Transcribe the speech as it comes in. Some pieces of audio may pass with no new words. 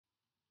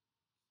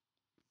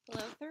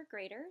Hello, third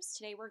graders.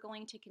 Today we're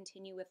going to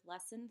continue with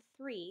lesson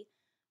 3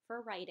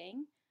 for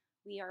writing.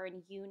 We are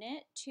in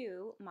Unit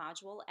 2,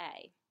 Module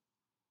A.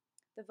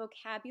 The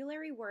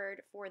vocabulary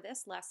word for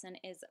this lesson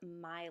is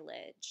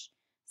mileage.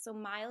 So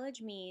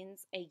mileage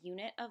means a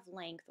unit of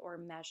length or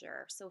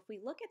measure. So if we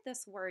look at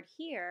this word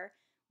here,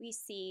 we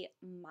see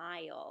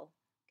mile,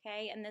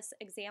 okay? And this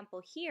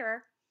example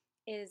here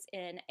is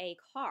in a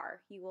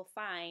car. You will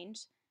find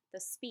the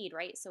speed,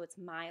 right? So it's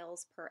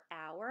miles per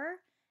hour.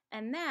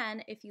 And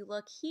then if you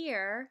look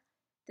here,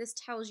 this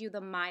tells you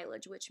the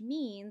mileage, which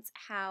means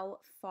how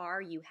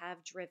far you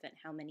have driven,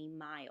 how many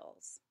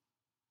miles.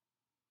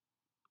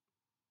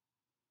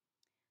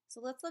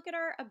 So let's look at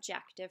our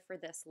objective for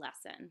this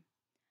lesson.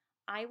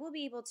 I will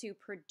be able to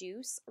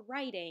produce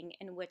writing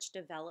in which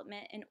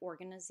development and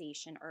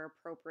organization are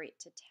appropriate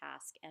to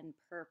task and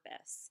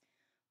purpose.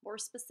 More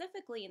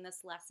specifically in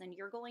this lesson,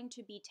 you're going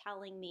to be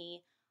telling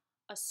me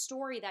a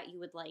story that you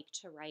would like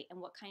to write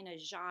and what kind of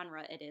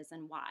genre it is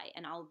and why,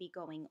 and I'll be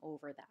going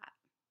over that.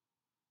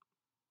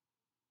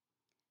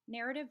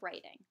 Narrative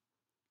writing.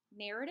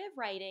 Narrative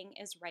writing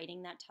is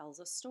writing that tells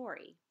a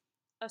story.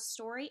 A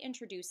story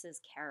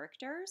introduces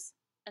characters,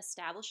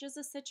 establishes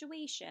a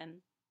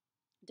situation,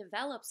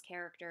 develops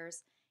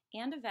characters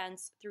and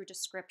events through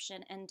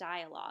description and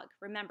dialogue.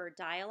 Remember,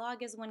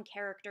 dialogue is when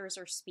characters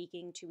are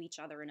speaking to each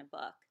other in a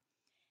book.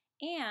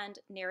 And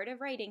narrative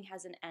writing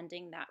has an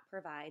ending that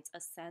provides a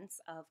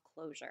sense of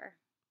closure.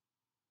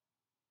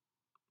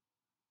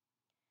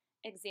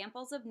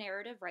 Examples of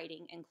narrative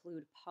writing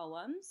include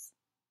poems,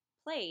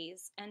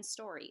 plays, and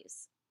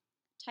stories.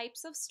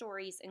 Types of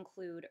stories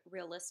include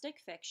realistic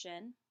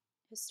fiction,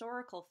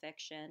 historical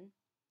fiction,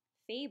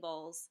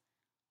 fables,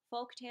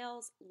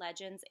 folktales,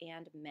 legends,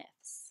 and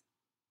myths.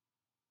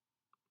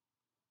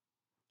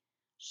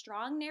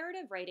 Strong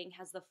narrative writing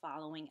has the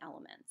following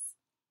elements: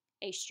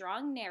 a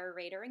strong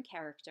narrator and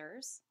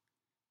characters,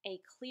 a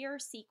clear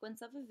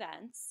sequence of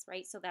events,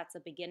 right? So that's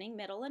a beginning,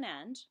 middle, and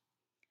end.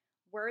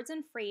 Words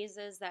and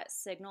phrases that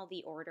signal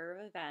the order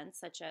of events,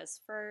 such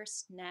as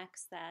first,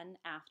 next, then,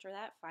 after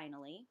that,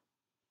 finally.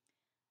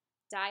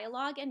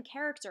 Dialogue and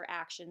character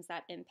actions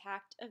that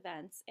impact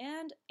events,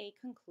 and a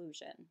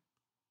conclusion.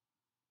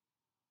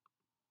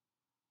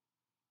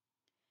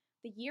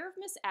 The Year of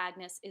Miss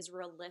Agnes is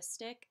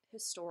realistic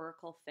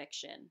historical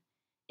fiction.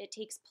 It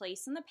takes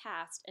place in the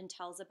past and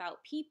tells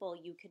about people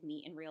you could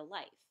meet in real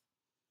life.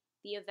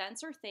 The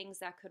events are things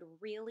that could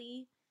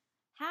really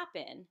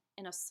happen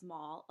in a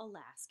small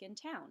Alaskan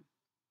town.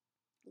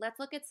 Let's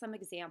look at some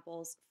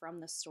examples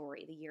from the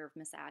story, The Year of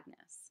Miss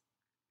Agnes.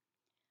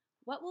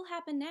 "What will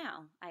happen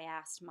now?" I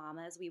asked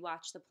Mama as we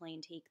watched the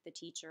plane take the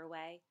teacher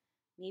away.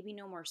 "Maybe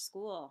no more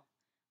school."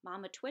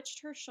 Mama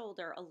twitched her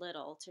shoulder a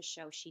little to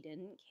show she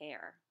didn't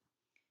care.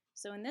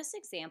 So in this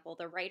example,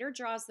 the writer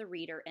draws the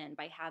reader in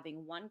by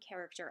having one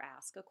character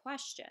ask a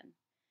question.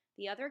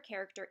 The other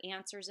character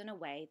answers in a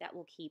way that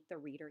will keep the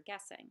reader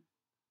guessing.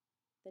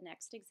 The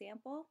next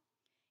example,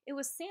 "It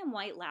was Sam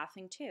White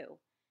laughing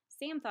too.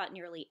 Sam thought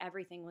nearly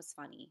everything was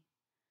funny."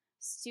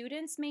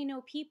 Students may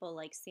know people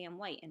like Sam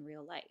White in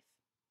real life.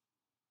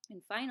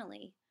 And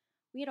finally,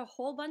 "We had a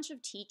whole bunch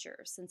of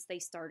teachers since they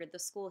started the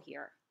school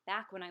here,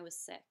 back when I was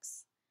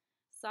 6.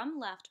 Some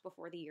left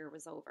before the year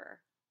was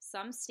over.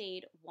 Some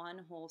stayed one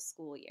whole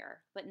school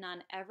year, but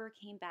none ever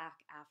came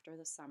back after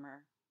the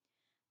summer.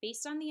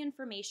 Based on the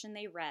information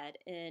they read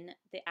in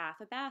the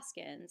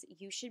Athabascans,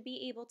 you should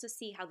be able to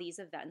see how these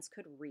events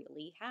could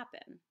really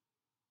happen."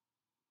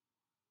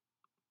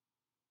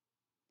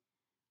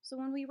 So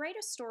when we write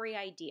a story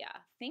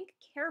idea, think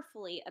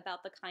carefully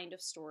about the kind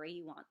of story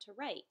you want to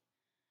write.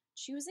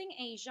 Choosing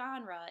a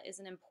genre is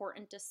an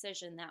important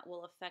decision that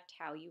will affect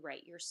how you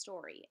write your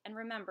story. And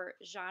remember,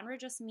 genre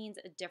just means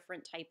a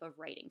different type of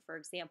writing. For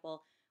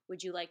example,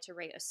 would you like to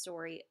write a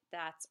story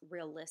that's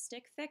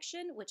realistic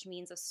fiction, which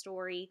means a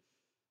story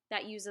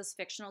that uses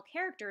fictional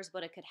characters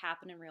but it could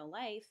happen in real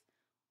life,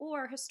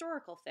 or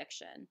historical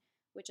fiction,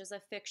 which is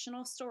a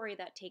fictional story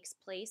that takes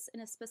place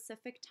in a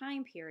specific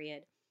time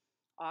period.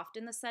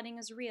 Often the setting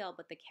is real,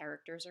 but the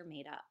characters are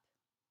made up.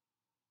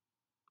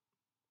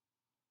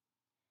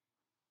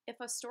 If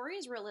a story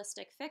is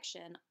realistic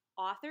fiction,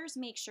 authors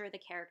make sure the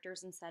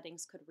characters and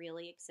settings could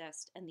really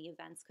exist and the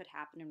events could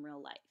happen in real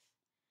life.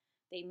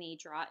 They may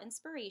draw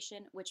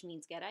inspiration, which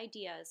means get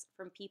ideas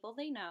from people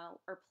they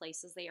know or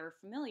places they are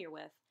familiar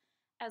with,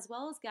 as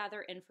well as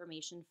gather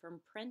information from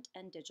print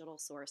and digital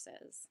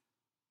sources.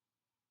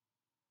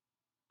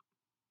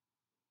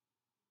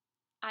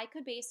 I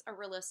could base a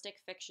realistic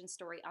fiction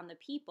story on the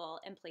people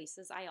and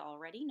places I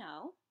already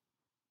know.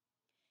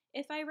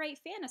 If I write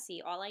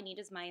fantasy, all I need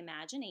is my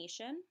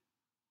imagination.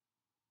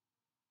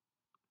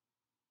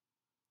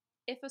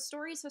 If a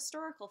story is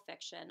historical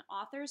fiction,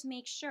 authors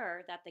make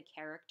sure that the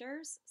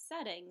characters,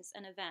 settings,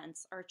 and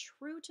events are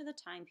true to the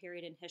time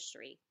period in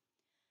history.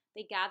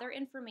 They gather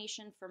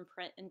information from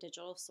print and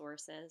digital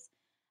sources,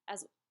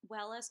 as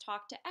well as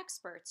talk to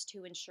experts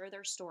to ensure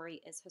their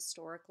story is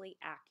historically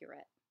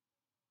accurate.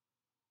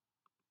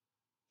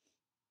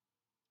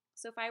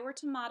 So if I were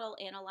to model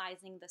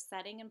analyzing the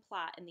setting and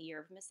plot in The Year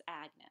of Miss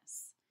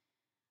Agnes,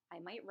 I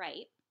might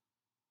write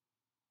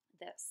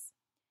this.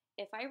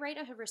 If I write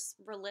a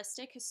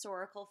realistic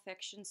historical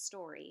fiction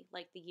story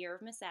like The Year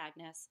of Miss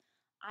Agnes,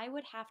 I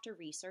would have to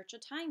research a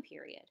time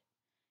period.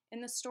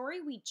 In the story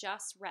we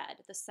just read,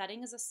 the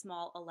setting is a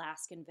small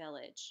Alaskan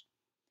village.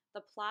 The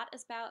plot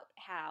is about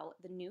how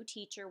the new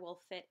teacher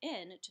will fit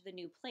in to the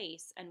new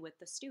place and with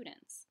the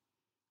students.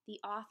 The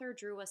author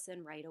drew us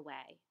in right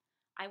away.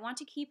 I want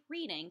to keep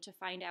reading to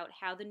find out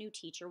how the new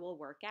teacher will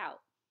work out.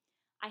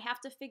 I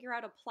have to figure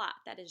out a plot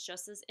that is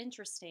just as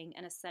interesting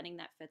and a setting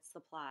that fits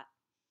the plot.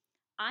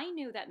 I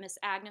knew that Miss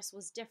Agnes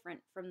was different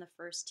from the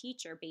first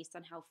teacher based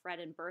on how Fred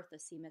and Bertha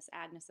see Miss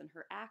Agnes and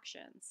her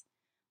actions.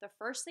 The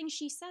first thing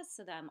she says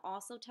to them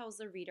also tells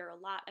the reader a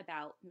lot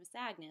about Miss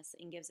Agnes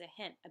and gives a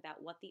hint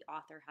about what the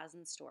author has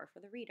in store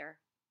for the reader.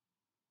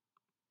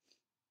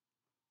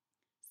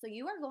 So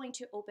you are going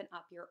to open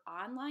up your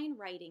online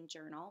writing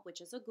journal,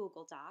 which is a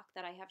Google Doc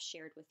that I have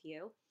shared with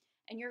you,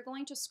 and you're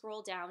going to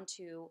scroll down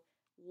to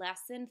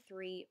Lesson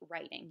 3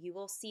 Writing. You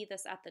will see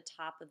this at the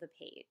top of the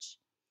page.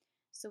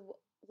 So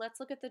let's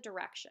look at the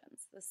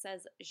directions. This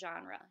says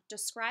genre.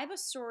 Describe a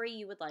story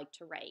you would like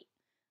to write.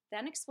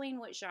 Then explain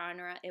what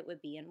genre it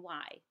would be and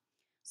why.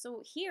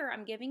 So here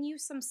I'm giving you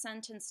some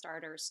sentence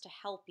starters to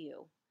help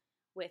you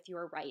with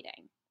your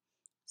writing.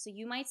 So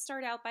you might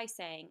start out by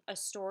saying, a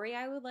story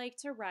I would like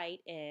to write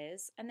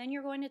is, and then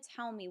you're going to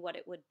tell me what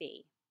it would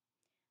be.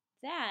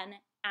 Then,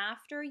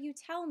 after you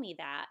tell me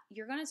that,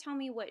 you're going to tell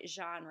me what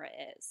genre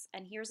is.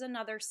 And here's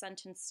another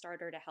sentence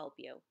starter to help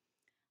you.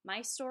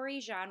 My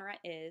story genre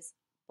is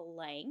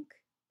blank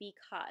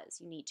because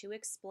you need to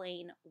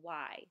explain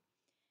why.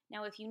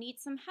 Now, if you need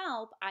some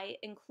help, I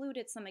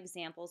included some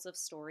examples of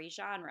story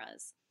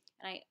genres.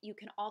 And you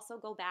can also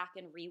go back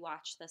and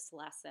rewatch this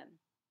lesson.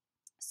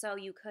 So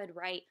you could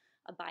write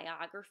a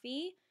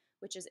biography,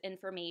 which is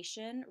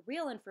information,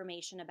 real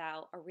information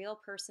about a real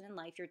person in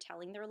life. You're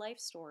telling their life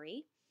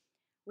story.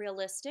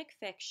 Realistic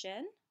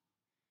fiction,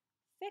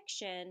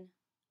 fiction,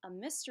 a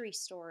mystery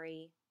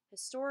story,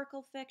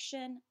 historical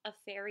fiction, a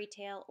fairy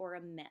tale, or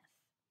a myth.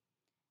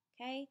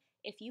 Okay?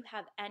 If you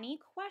have any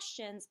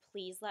questions,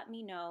 please let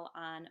me know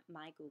on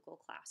my Google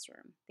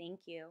Classroom.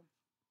 Thank you.